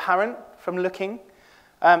immediately apparent from looking.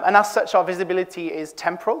 And as such, our visibility is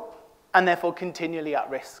temporal and therefore continually at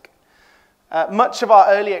risk. Much of our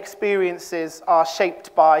early experiences are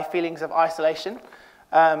shaped by feelings of isolation,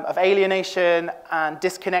 of alienation and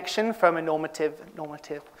disconnection from a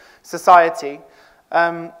normative society.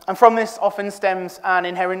 And from this often stems an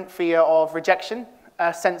inherent fear of rejection,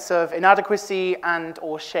 a sense of inadequacy and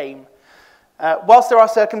or shame. Whilst there are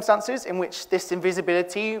circumstances in which this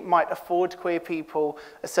invisibility might afford queer people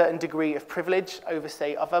a certain degree of privilege over,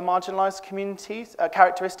 say, other marginalised communities,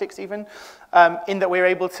 characteristics even, in that we're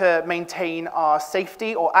able to maintain our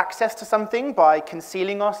safety or access to something by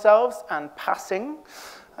concealing ourselves and passing,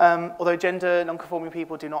 although gender non-conforming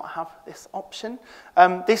people do not have this option,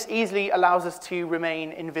 this easily allows us to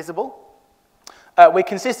remain invisible. We're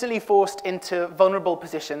consistently forced into vulnerable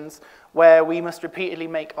positions where we must repeatedly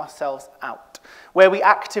make ourselves out, where we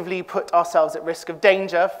actively put ourselves at risk of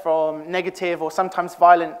danger from negative or sometimes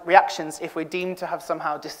violent reactions if we're deemed to have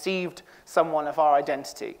somehow deceived someone of our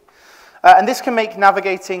identity. And this can make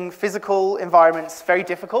navigating physical environments very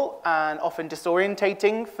difficult and often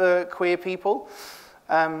disorientating for queer people.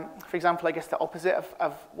 For example, I guess the opposite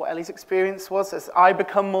of what Elly's experience was. As I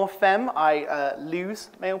become more femme, I lose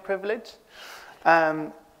male privilege.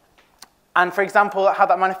 And for example, how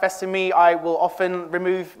that manifests in me, I will often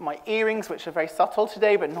remove my earrings, which are very subtle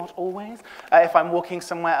today, but not always. If I'm walking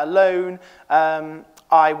somewhere alone,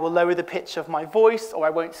 I will lower the pitch of my voice, or I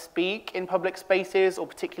won't speak in public spaces, or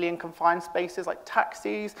particularly in confined spaces like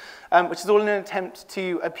taxis, which is all in an attempt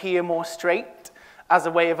to appear more straight as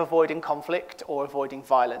a way of avoiding conflict or avoiding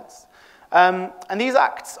violence. And these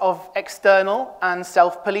acts of external and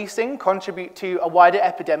self-policing contribute to a wider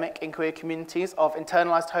epidemic in queer communities of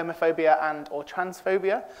internalized homophobia and or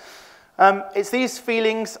transphobia. It's these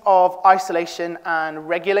feelings of isolation and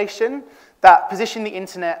regulation that position the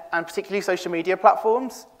internet and particularly social media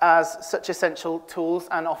platforms as such essential tools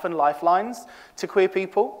and often lifelines to queer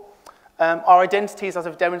people. Our identities, as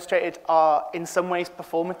I've demonstrated, are in some ways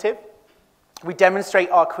performative. We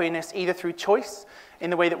demonstrate our queerness either through choice, in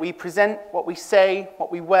the way that we present, what we say,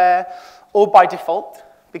 what we wear, or by default,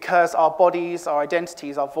 because our bodies, our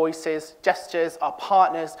identities, our voices, gestures, our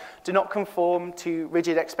partners do not conform to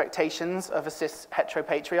rigid expectations of a cis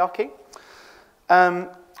heteropatriarchy.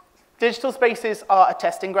 Digital spaces are a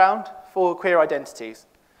testing ground for queer identities.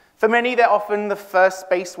 For many, they're often the first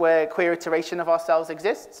space where queer iteration of ourselves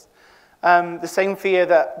exists. The same fear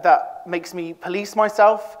that makes me police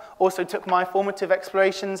myself also took my formative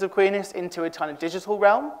explorations of queerness into a kind of digital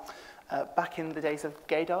realm, back in the days of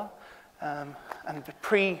gaydar and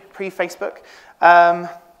pre-Facebook.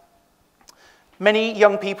 Many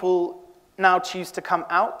young people now choose to come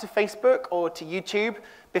out to Facebook or to YouTube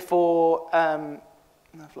before, I've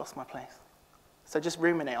lost my place, so just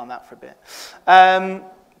ruminate on that for a bit,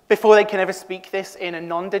 before they can ever speak this in a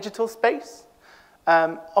non-digital space.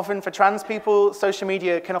 Often for trans people, social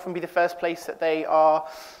media can often be the first place that they are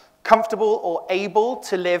comfortable or able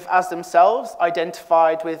to live as themselves,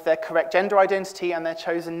 identified with their correct gender identity and their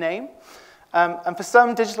chosen name. And for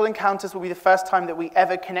some, digital encounters will be the first time that we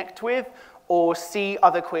ever connect with or see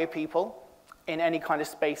other queer people in any kind of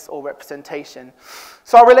space or representation.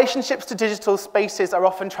 So our relationships to digital spaces are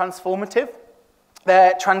often transformative.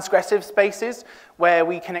 They're transgressive spaces where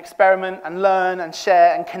we can experiment and learn and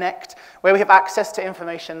share and connect, where we have access to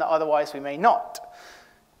information that otherwise we may not.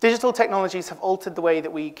 Digital technologies have altered the way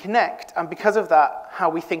that we connect, and because of that, how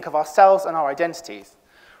we think of ourselves and our identities.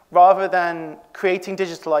 Rather than creating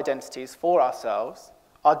digital identities for ourselves,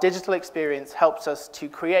 our digital experience helps us to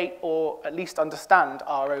create or at least understand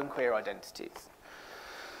our own queer identities.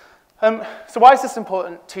 So why is this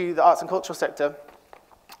important to the arts and cultural sector?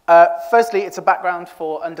 Firstly, it's a background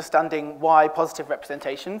for understanding why positive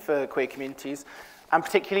representation for queer communities, and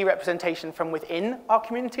particularly representation from within our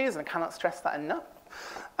communities, and I cannot stress that enough,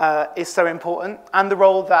 is so important, and the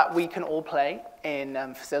role that we can all play in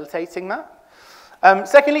facilitating that.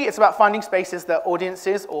 Secondly, it's about finding spaces that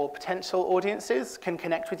audiences or potential audiences can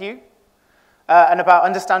connect with you, and about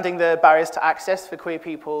understanding the barriers to access for queer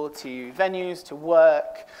people to venues, to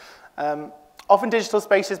work. Often digital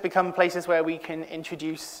spaces become places where we can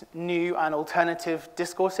introduce new and alternative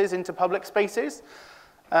discourses into public spaces.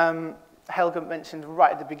 Helga mentioned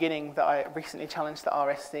right at the beginning that I recently challenged the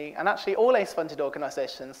RSC, and actually all ACE-funded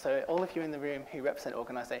organisations, so all of you in the room who represent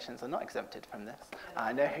organisations are not exempted from this.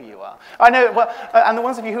 I know who you are. I know, well, and the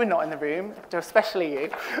ones of you who are not in the room, especially you.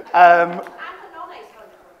 And the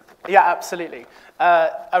non-ACE-funded. Yeah, absolutely.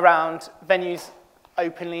 Around venues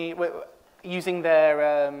openly using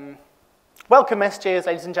their welcome messages,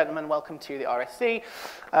 ladies and gentlemen, welcome to the RSC,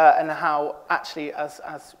 and how actually as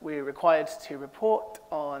we're required to report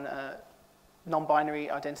on non-binary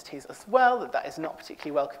identities as well, that is not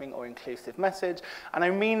particularly welcoming or inclusive message. And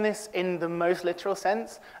I mean this in the most literal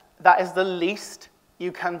sense. That is the least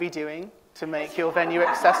you can be doing to make your venue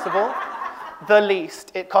accessible. The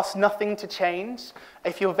least. It costs nothing to change.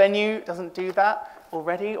 If your venue doesn't do that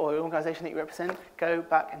already, or an organisation that you represent, go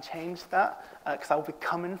back and change that, because I will be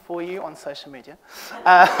coming for you on social media.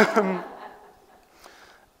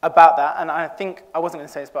 About that, and I think, I wasn't going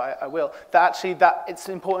to say this, but I will, that actually that it's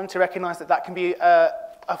important to recognise that that can be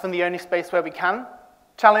often the only space where we can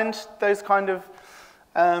challenge those kind of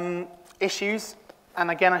issues. And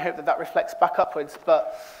again, I hope that that reflects back upwards.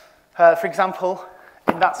 But for example,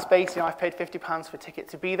 in that space, I've paid £50 for a ticket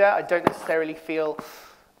to be there. I don't necessarily feel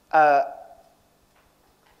that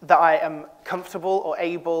I am comfortable or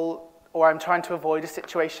able, or I'm trying to avoid a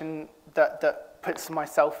situation that puts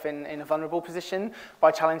myself in a vulnerable position by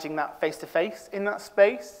challenging that face-to-face in that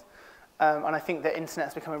space. And I think the internet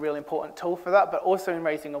has become a really important tool for that, but also in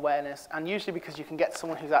raising awareness, and usually because you can get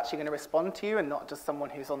someone who's actually going to respond to you and not just someone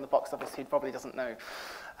who's on the box office who probably doesn't know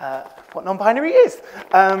what non-binary is.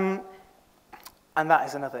 And that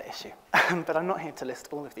is another issue. But I'm not here to list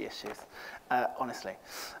all of the issues, honestly.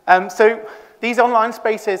 So these online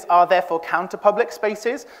spaces are therefore counter-public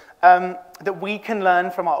spaces that we can learn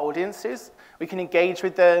from our audiences. We can engage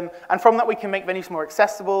with them, and from that we can make venues more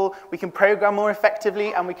accessible, we can program more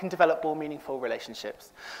effectively, and we can develop more meaningful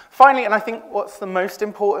relationships. Finally, and I think what's the most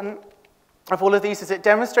important of all of these is it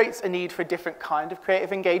demonstrates a need for a different kind of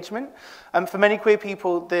creative engagement. For many queer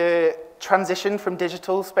people, the transition from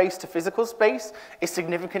digital space to physical space is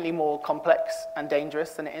significantly more complex and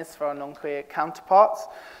dangerous than it is for our non-queer counterparts.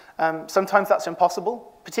 Sometimes that's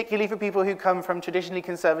impossible, particularly for people who come from traditionally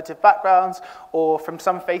conservative backgrounds or from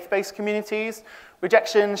some faith-based communities.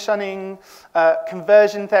 Rejection, shunning,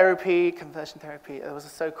 conversion therapy, it was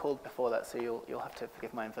so-called before that, so you'll have to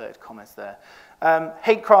forgive my inverted commas there.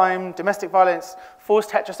 Hate crime, domestic violence,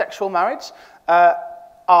 forced heterosexual marriage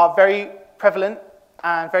are very prevalent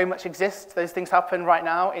and very much exist. Those things happen right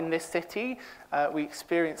now in this city. We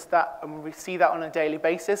experience that and we see that on a daily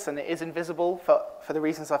basis, and it is invisible for the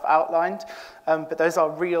reasons I've outlined. But those are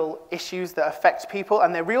real issues that affect people,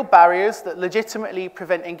 and they're real barriers that legitimately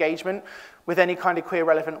prevent engagement with any kind of queer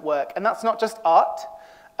relevant work. And that's not just art,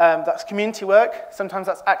 that's community work. Sometimes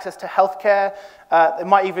that's access to healthcare. It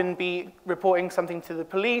might even be reporting something to the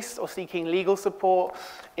police or seeking legal support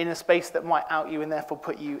in a space that might out you and therefore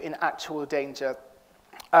put you in actual danger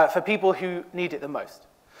for people who need it the most.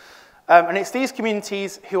 And it's these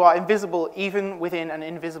communities who are invisible even within an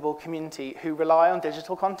invisible community who rely on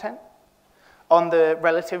digital content, on the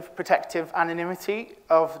relative protective anonymity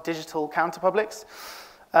of digital counterpublics,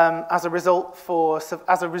 as a resource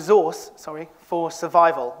for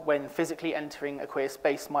survival when physically entering a queer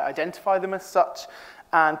space might identify them as such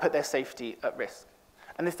and put their safety at risk.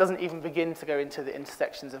 And this doesn't even begin to go into the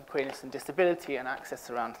intersections of queerness and disability and access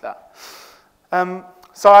around that.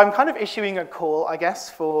 So I'm kind of issuing a call, I guess,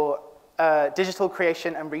 for digital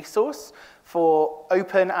creation and resource, for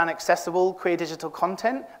open and accessible queer digital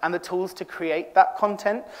content and the tools to create that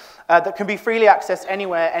content that can be freely accessed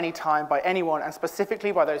anywhere, anytime, by anyone, and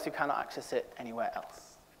specifically by those who cannot access it anywhere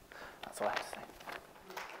else. That's all I have to say.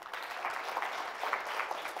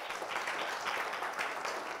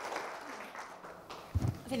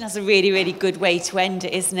 I think that's a really, really good way to end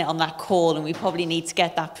it, isn't it, on that call, and we probably need to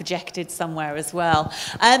get that projected somewhere as well.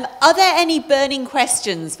 Are there any burning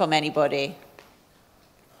questions from anybody?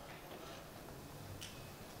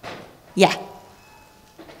 Yeah.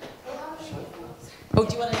 Oh,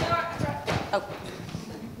 do you want to? Oh.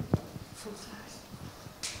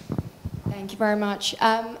 Thank you very much.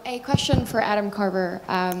 A question for Adam Carver.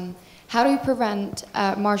 How do you prevent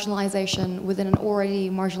marginalization within an already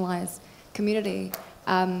marginalized community?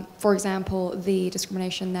 For example, the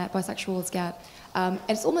discrimination that bisexuals get. And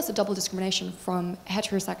it's almost a double discrimination from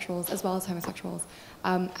heterosexuals as well as homosexuals.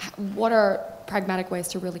 What are pragmatic ways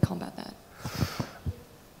to really combat that?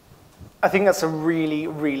 I think that's a really,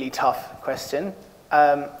 really tough question.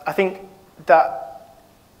 I think that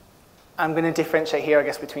I'm going to differentiate here, I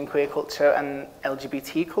guess, between queer culture and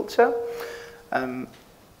LGBT culture.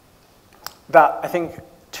 That I think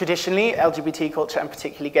traditionally, LGBT culture, and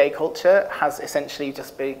particularly gay culture, has essentially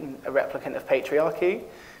just been a replicant of patriarchy,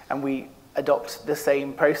 and we adopt the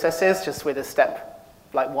same processes, just with a step,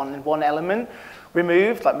 like one element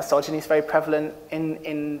removed. Like misogyny is very prevalent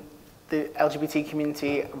in the LGBT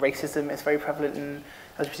community, racism is very prevalent in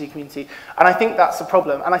the LGBT community, and I think that's a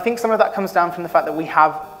problem. And I think some of that comes down from the fact that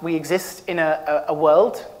we exist in a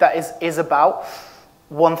world that is about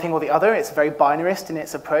one thing or the other. It's very binarist in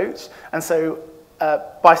its approach, and so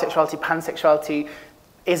bisexuality, pansexuality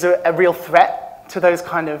is a real threat to those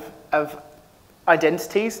kind of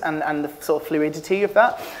identities and the sort of fluidity of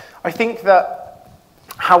that. I think that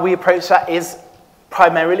how we approach that is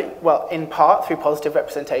primarily, well, in part through positive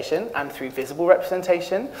representation and through visible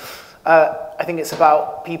representation. I think it's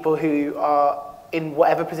about people who are in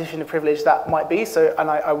whatever position of privilege that might be. So, and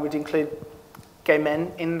I would include gay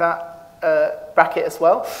men in that bracket as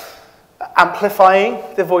well. Amplifying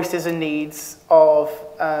the voices and needs of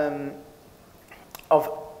other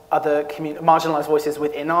marginalised voices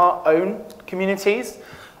within our own communities.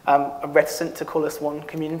 I'm reticent to call us one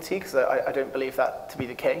community because I don't believe that to be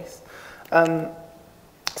the case.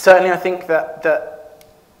 Certainly, I think that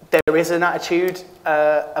there is an attitude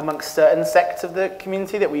amongst certain sects of the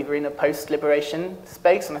community that we're in a post-liberation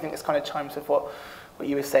space, and I think this kind of chimes with what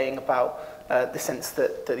you were saying about the sense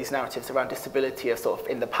that these narratives around disability are sort of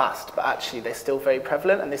in the past, but actually they're still very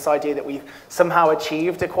prevalent, and this idea that we've somehow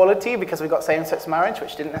achieved equality because we got same-sex marriage,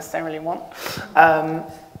 which didn't necessarily want, and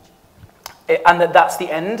that's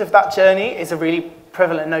the end of that journey is a really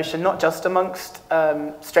prevalent notion, not just amongst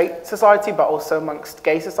straight society, but also amongst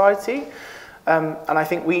gay society. And I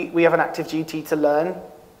think we have an active duty to learn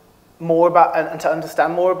more about and to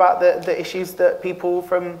understand more about the issues that people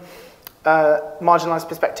from marginalised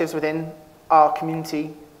perspectives within our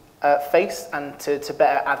community face, and to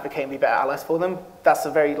better advocate and be better allies for them. That's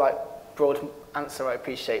a very broad answer, I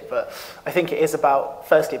appreciate, but I think it is about,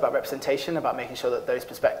 firstly, about representation, about making sure that those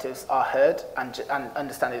perspectives are heard, and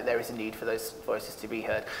understanding that there is a need for those voices to be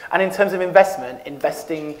heard. And in terms of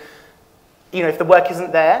investing, if the work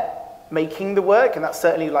isn't there, making the work, and that's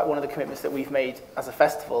certainly one of the commitments that we've made as a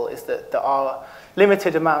festival, is that there are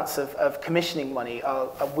limited amounts of commissioning money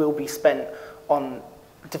will be spent on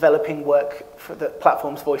developing work for the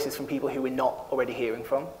platform's voices from people who we're not already hearing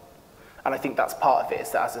from. And I think that's part of it,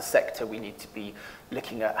 is that as a sector we need to be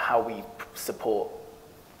looking at how we support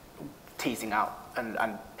teasing out and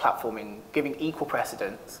platforming, giving equal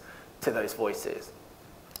precedence to those voices.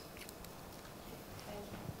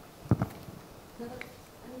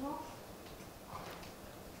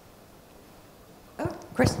 Oh,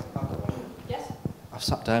 Chris. Yes? I've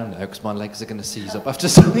sat down now because my legs are going to seize up after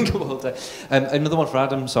standing up all day. Another one for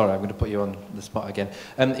Adam. Sorry, I'm going to put you on the spot again.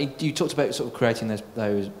 You talked about sort of creating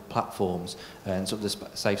those platforms and sort of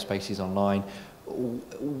the safe spaces online.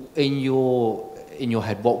 In your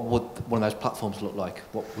head, what would one of those platforms look like?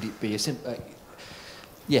 What would it be?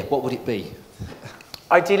 What would it be?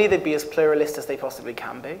 Ideally, they'd be as pluralist as they possibly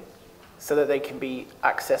can be, so that they can be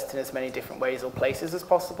accessed in as many different ways or places as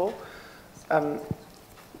possible.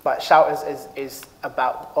 But Shout is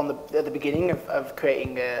about, at the beginning of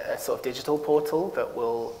creating a sort of digital portal that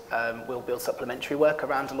will build supplementary work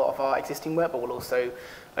around a lot of our existing work, but will also,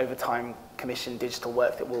 over time, commission digital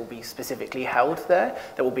work that will be specifically held there,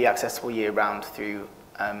 that will be accessible year-round through...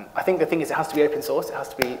 I think the thing is, it has to be open source, it has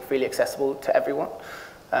to be freely accessible to everyone.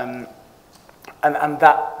 And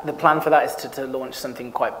the plan for that is to launch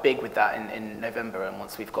something quite big with that in November, and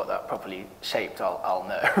once we've got that properly shaped, I'll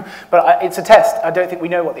know. But it's a test. I don't think we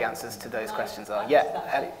know what the answers to those questions are. Yeah,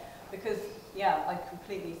 Elly. Because, I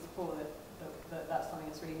completely support that that's something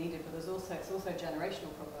that's really needed, but it's also a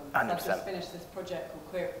generational problem. 100%. I've just finished this project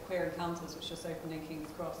called Queer Encounters, which just opened in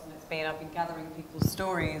King's Cross, and I've been gathering people's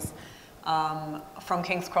stories from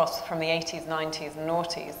King's Cross from the 80s, 90s and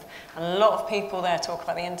noughties. And a lot of people there talk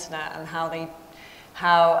about the internet and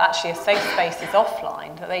how actually a safe space is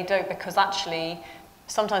offline, that they don't, because actually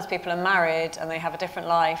sometimes people are married and they have a different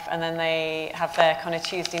life, and then they have their kind of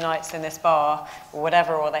Tuesday nights in this bar or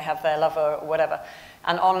whatever, or they have their lover or whatever.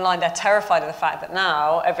 And online they're terrified of the fact that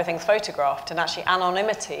now everything's photographed, and actually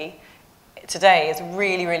anonymity today is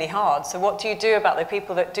really, really hard. So what do you do about the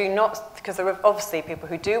people that do not, because there are obviously people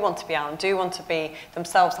who do want to be out and do want to be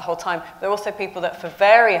themselves the whole time. There are also people that for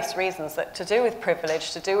various reasons, that to do with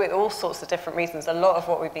privilege, to do with all sorts of different reasons, a lot of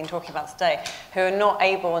what we've been talking about today, who are not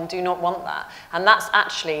able and do not want that. And that's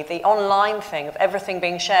actually the online thing of everything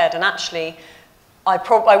being shared. And actually,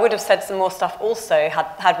 I would have said some more stuff also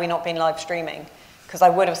had we not been live streaming. because I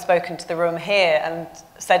would have spoken to the room here and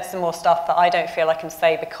said some more stuff that I don't feel I can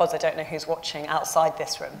say because I don't know who's watching outside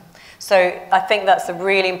this room. So I think that's a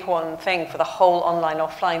really important thing for the whole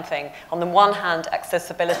online-offline thing. On the one hand,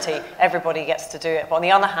 accessibility, everybody gets to do it. But on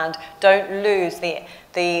the other hand, don't lose the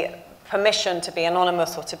permission to be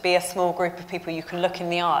anonymous or to be a small group of people you can look in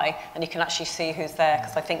the eye and you can actually see who's there,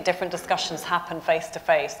 because I think different discussions happen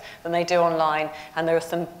face-to-face than they do online, and there are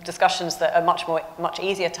some discussions that are much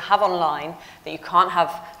easier to have online that you can't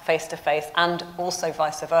have face-to-face, and also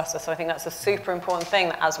vice versa. So I think that's a super important thing,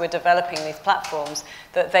 that as we're developing these platforms,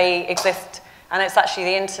 that they exist. And it's actually,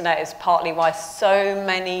 the internet is partly why so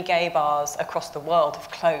many gay bars across the world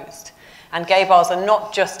have closed. And gay bars are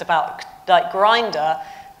not just about, like Grindr,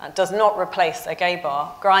 does not replace a gay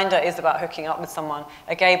bar. Grindr is about hooking up with someone.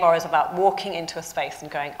 A gay bar is about walking into a space and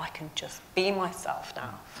going, I can just be myself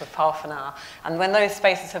now for half an hour. And when those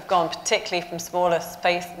spaces have gone, particularly from smaller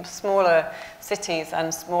cities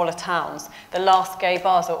and smaller towns, the last gay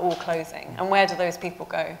bars are all closing. And where do those people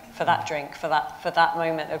go for that drink, for that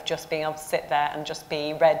moment of just being able to sit there and just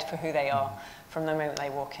be read for who they are from the moment they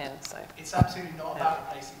walk in? So it's absolutely not about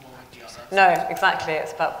replacing one with the other. No, exactly.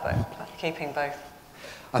 It's about both, keeping both.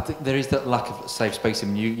 I think there is that lack of safe space. I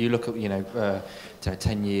mean, you look at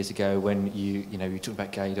 10 years ago when you talk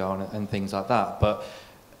about gaydar and things like that, but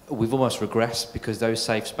we've almost regressed, because those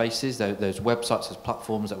safe spaces, those websites, those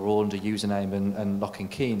platforms that were all under username and lock and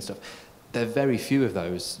key and stuff, there are very few of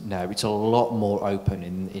those now. It's a lot more open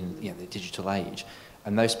in the digital age,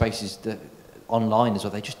 and those spaces that online as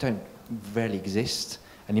well, they just don't really exist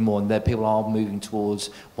anymore, and there people are moving towards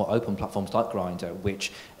more open platforms like Grindr,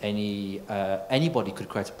 which anybody could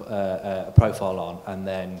create a profile on and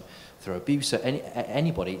then throw abuse at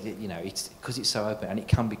anybody. It's because it's so open, and it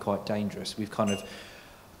can be quite dangerous. We've kind of,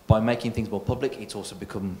 by making things more public, it's also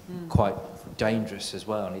become quite dangerous as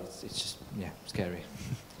well, and it's just scary.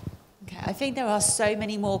 Okay, I think there are so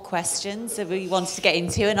many more questions that we wanted to get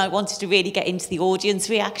into, and I wanted to really get into the audience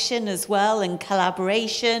reaction as well, and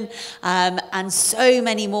collaboration, and so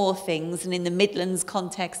many more things, and in the Midlands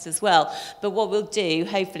context as well. But what we'll do,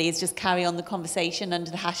 hopefully, is just carry on the conversation under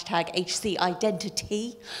the hashtag HC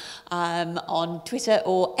Identity on Twitter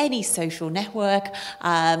or any social network.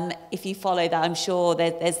 If you follow that, I'm sure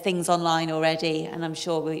there's things online already, and I'm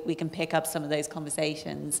sure we can pick up some of those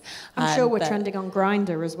conversations. I'm sure we're trending on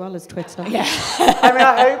Grindr as well as Twitter. Yeah. I mean,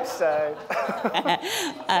 I hope so.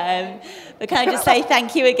 But can I just say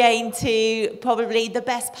thank you again to probably the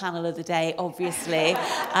best panel of the day, obviously.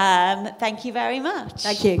 Thank you very much.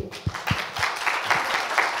 Thank you.